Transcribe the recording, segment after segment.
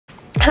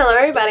Hello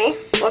everybody,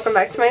 welcome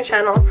back to my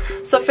channel.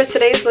 So for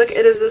today's look,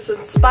 it is this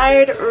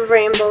inspired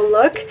rainbow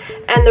look,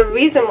 and the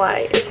reason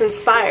why it's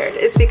inspired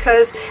is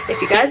because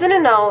if you guys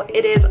didn't know,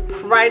 it is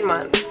Pride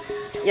Month.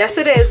 Yes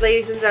it is,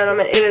 ladies and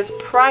gentlemen, it is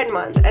Pride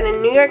Month, and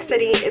in New York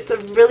City it's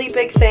a really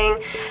big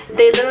thing.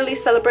 They literally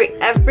celebrate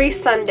every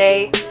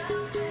Sunday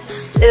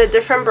in a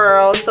different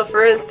borough. So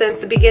for instance,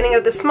 the beginning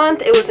of this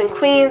month it was in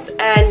Queens,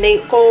 and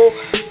they go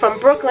from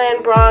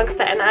Brooklyn, Bronx,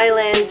 Staten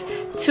Island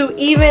to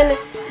even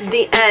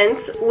the end,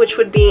 which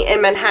would be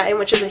in Manhattan,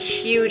 which is a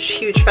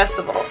huge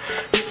festival.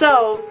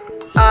 So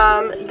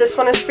this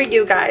one is for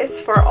you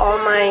guys, for all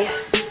my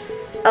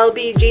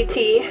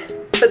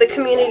LBGT, for the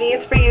community.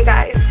 It's for you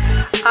guys.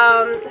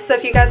 So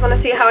if you guys want to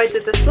see how I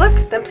did this look,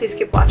 then please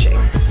keep watching.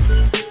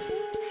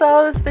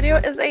 So this video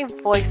is a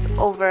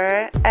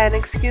voiceover, and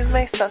excuse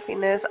my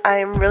stuffiness, I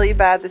am really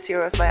bad this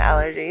year with my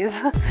allergies.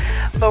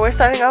 But we're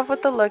starting off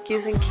with the look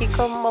using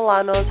Kiko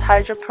Milano's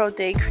Hydra Pro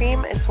Day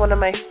Cream. It's one of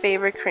my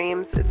favorite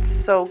creams. It's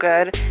so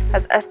good. It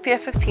has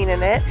SPF 15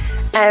 in it.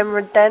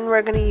 And then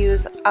we're going to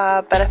use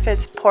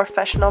Benefit's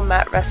PORE-Fessional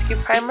Matte Rescue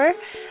Primer.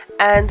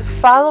 And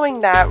following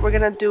that, we're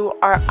going to do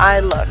our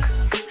eye look.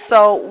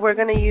 So we're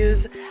going to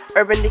use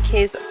Urban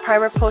Decay's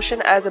Primer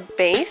Potion as a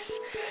base.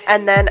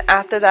 And then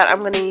after that, I'm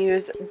going to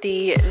use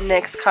the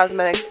NYX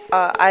Cosmetics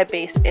eye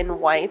base in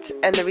white.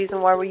 And the reason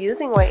why we're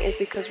using white is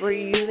because we're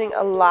using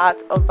a lot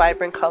of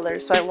vibrant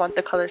colors. So I want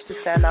the colors to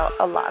stand out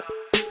a lot.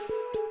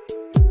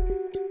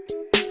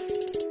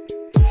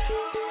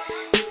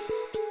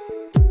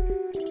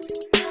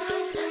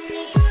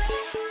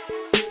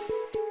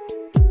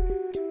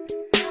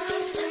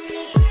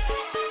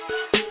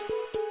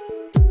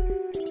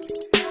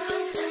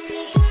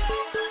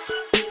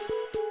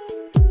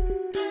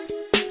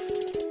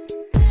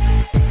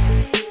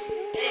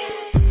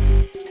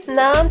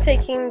 Now I'm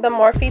taking the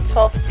Morphe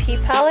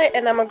 12P palette,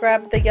 and I'm going to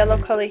grab the yellow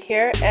color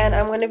here, and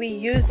I'm going to be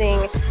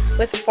using,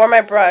 for my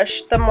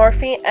brush, the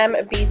Morphe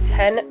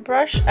MB10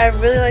 brush. I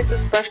really like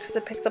this brush because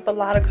it picks up a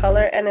lot of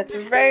color, and it's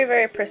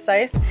very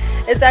precise.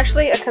 It's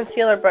actually a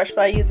concealer brush,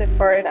 but I use it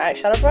for an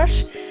eyeshadow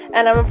brush.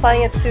 And I'm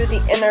applying it to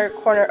the inner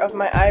corner of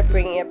my eye,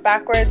 bringing it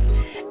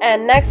backwards.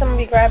 And next I'm going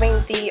to be grabbing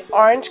the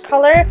orange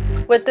color.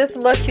 With this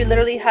look, you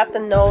literally have to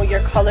know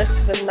your colors,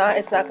 because if not,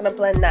 it's not going to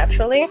blend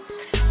naturally.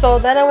 So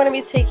then I'm going to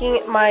be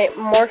taking my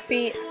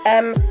Morphe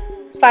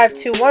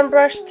M521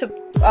 brush to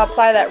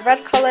apply that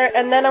red color.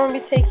 And then I'm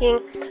going to be taking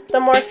the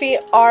Morphe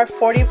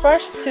R40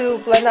 brush to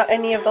blend out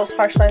any of those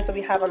harsh lines that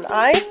we have on the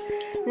eyes.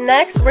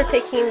 Next, we're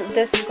taking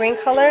this green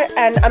color,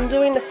 and I'm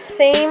doing the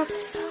same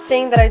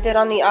thing that I did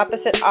on the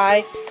opposite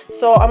eye.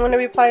 So I'm going to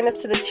be applying this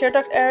to the tear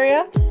duct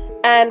area.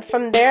 And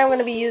from there, I'm going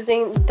to be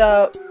using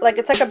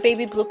it's like a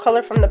baby blue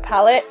color from the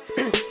palette.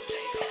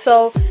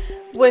 So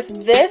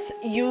with this,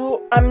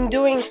 I'm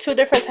doing two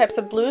different types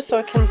of blue, so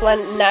it can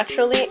blend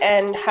naturally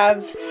and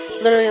have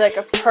literally like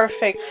a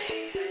perfect,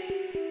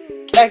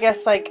 I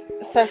guess, like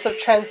sense of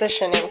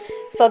transitioning.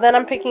 So then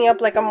I'm picking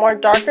up like a more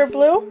darker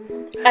blue,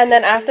 and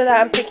then after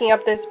that I'm picking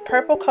up this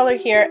purple color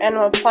here, and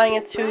I'm applying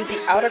it to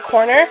the outer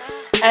corner.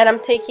 And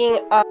I'm taking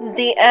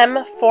the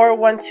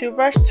M412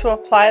 brush to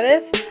apply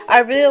this. I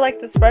really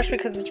like this brush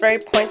because it's very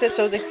pointed,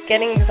 so it's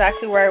getting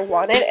exactly where I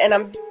want it, and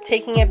I'm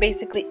taking it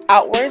basically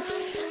outwards,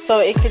 so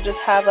it could just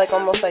have like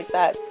almost like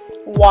that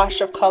wash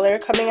of color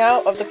coming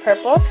out of the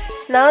purple.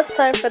 Now it's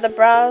time for the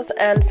brows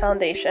and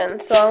foundation.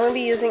 So I'm going to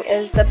be using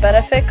is the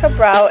Benefit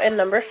KABROW in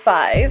number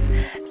 5,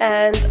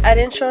 and I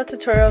didn't show a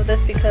tutorial of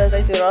this because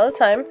I do it all the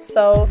time.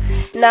 So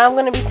now I'm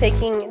going to be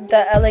taking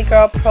the LA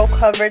Girl Pro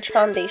Coverage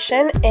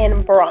Foundation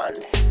in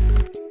bronze.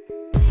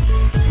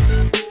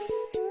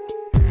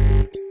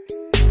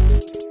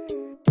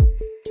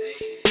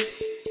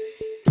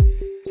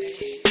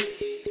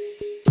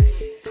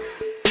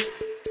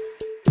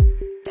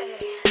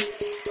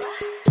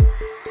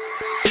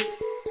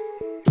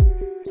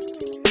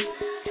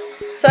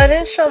 So I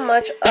didn't show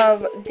much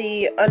of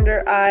the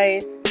under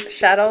eye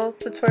shadow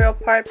tutorial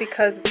part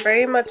because it's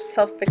very much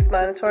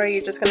self-explanatory.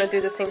 You're just going to do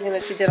the same thing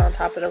that you did on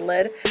top of the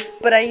lid.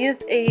 But I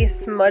used a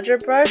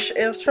smudger brush.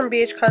 It was from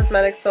BH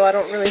Cosmetics, so I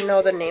don't really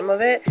know the name of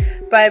it.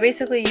 But I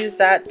basically used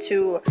that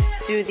to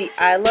do the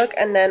eye look.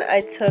 And then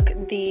I took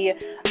the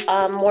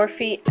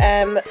Morphe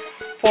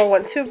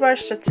M412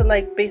 brush just to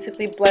like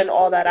basically blend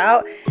all that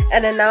out.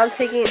 And then now I'm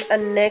taking a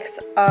NYX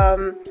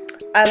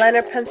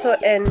eyeliner pencil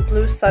in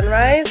Blue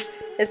Sunrise.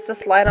 It's the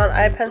slide on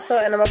eye pencil,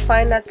 and I'm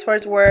applying that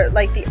towards where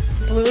like the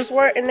blues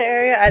were in the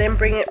area. I didn't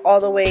bring it all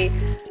the way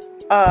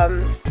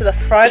to the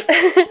front.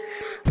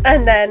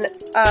 And then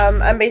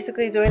I'm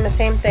basically doing the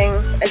same thing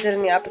I did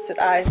in the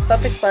opposite eye.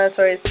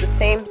 Self-explanatory. It's the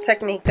same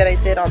technique that I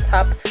did on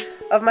top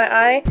of my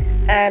eye,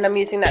 and I'm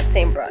using that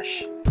same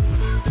brush.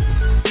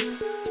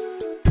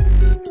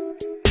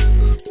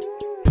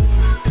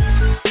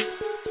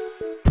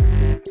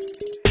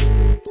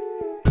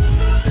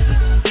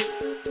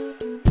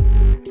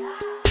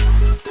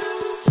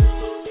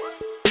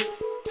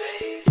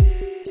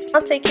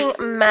 I'm taking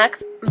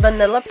MAC's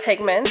Vanilla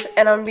Pigment,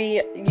 and I'm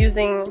going to be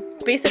using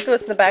basically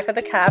it's the back of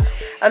the cap.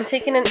 I'm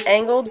taking an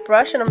angled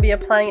brush and I'm going to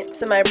be applying it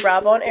to my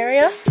brow bone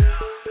area.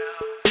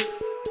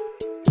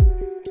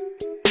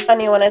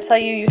 Honey, when I tell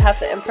you you have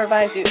to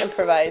improvise, you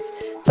improvise.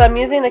 So I'm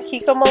using the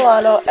Kiko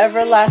Milano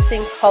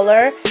Everlasting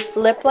Color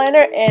Lip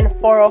Liner in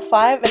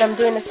 405, and I'm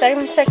doing the same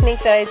technique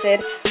that I did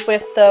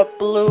with the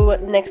blue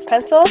NYX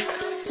pencil.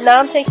 Now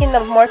I'm taking the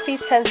Morphe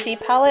 10C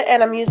palette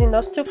and I'm using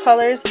those two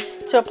colors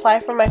to apply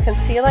for my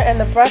concealer, and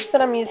the brush that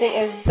I'm using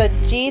is the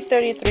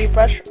G33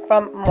 brush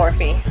from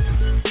Morphe.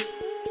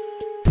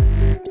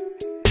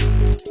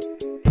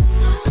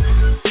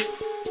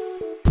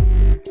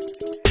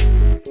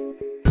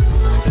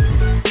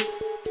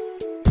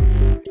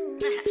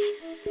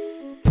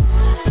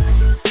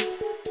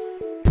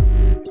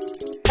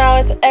 Now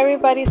it's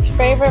everybody's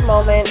favorite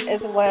moment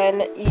is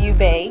when you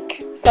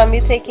bake. So I'm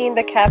going to be taking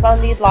the Kat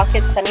Von D Lock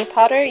It Setting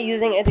Powder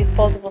using a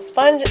disposable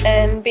sponge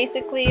and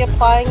basically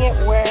applying it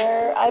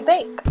where I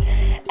bake.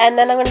 And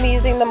then I'm going to be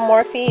using the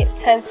Morphe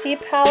 10C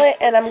palette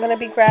and I'm going to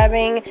be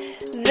grabbing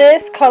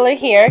this color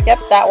here, yep,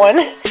 that one.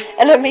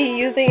 And I'm going to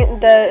be using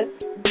the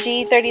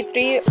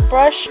G33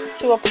 brush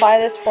to apply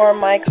this for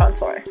my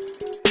contour.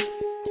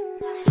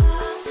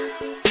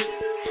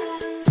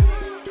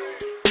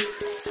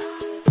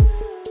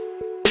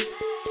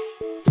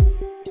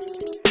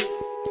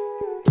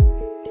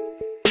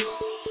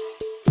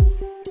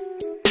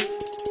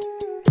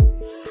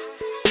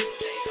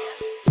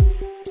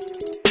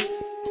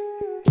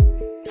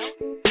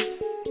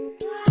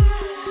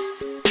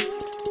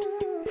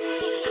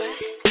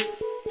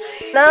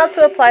 Now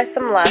to apply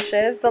some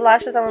lashes. The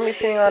lashes I'm going to be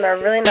putting on are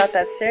really not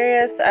that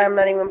serious. I'm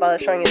not even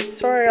bothered showing you the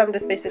tutorial. I'm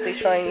just basically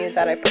showing you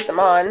that I put them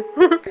on.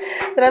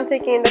 Then I'm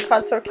taking the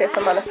contour kit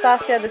from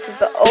Anastasia. This is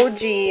the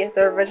OG,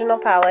 the original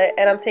palette.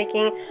 And I'm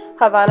taking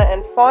Havana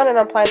and Fawn and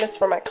I'm applying this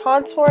for my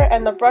contour.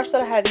 And the brush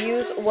that I had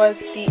used was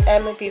the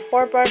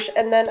MB4 brush.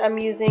 And then I'm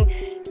using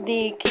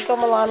the Kiko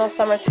Milano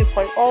Summer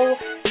 2.0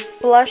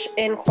 blush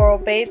in Coral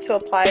Bay to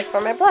apply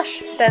for my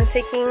blush. Then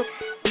taking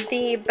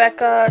the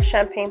Becca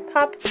Champagne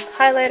Pop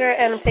highlighter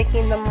and I'm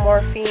taking the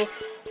Morphe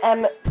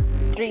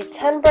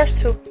M310 brush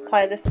to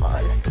apply this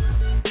on.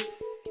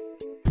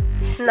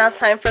 Now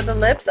time for the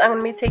lips. I'm going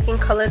to be taking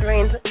Colored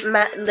Raine's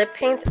matte lip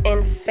paint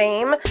in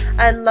Fame.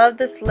 I love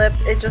this lip.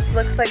 It just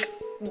looks like,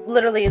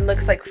 literally it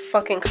looks like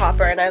fucking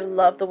copper, and I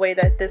love the way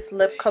that this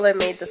lip color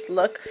made this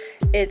look.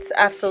 It's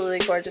absolutely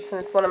gorgeous and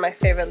it's one of my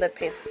favorite lip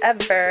paints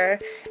ever.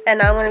 And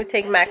now I'm going to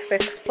take MAC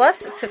Fix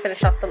Plus to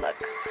finish off the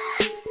look.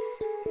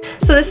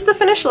 So this is the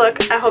finished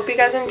look. I hope you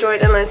guys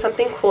enjoyed and learned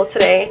something cool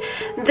today.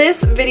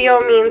 This video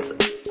means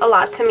a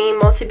lot to me,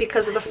 mostly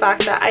because of the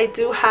fact that I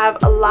do have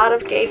a lot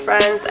of gay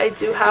friends. I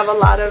do have a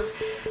lot of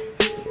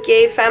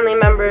gay family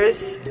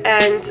members,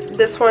 and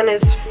this one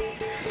is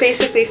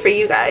basically for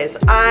you guys.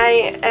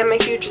 I am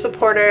a huge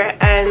supporter,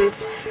 and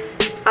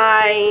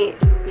I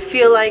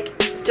feel like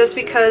just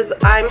because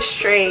I'm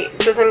straight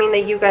doesn't mean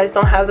that you guys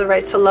don't have the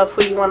right to love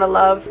who you want to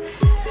love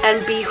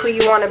and be who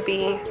you want to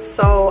be.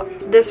 So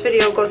this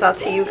video goes out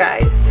to you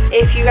guys.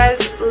 If you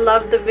guys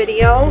love the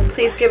video,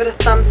 please give it a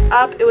thumbs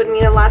up. It would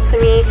mean a lot to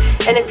me.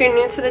 And if you're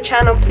new to the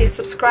channel, please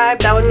subscribe.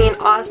 That would mean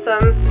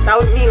awesome. That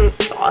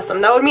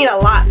would mean a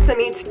lot to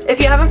me.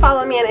 If you haven't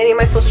followed me on any of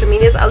my social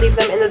medias, I'll leave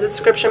them in the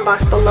description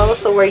box below,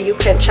 so where you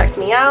can check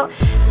me out.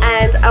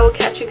 And I will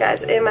catch you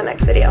guys in my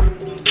next video.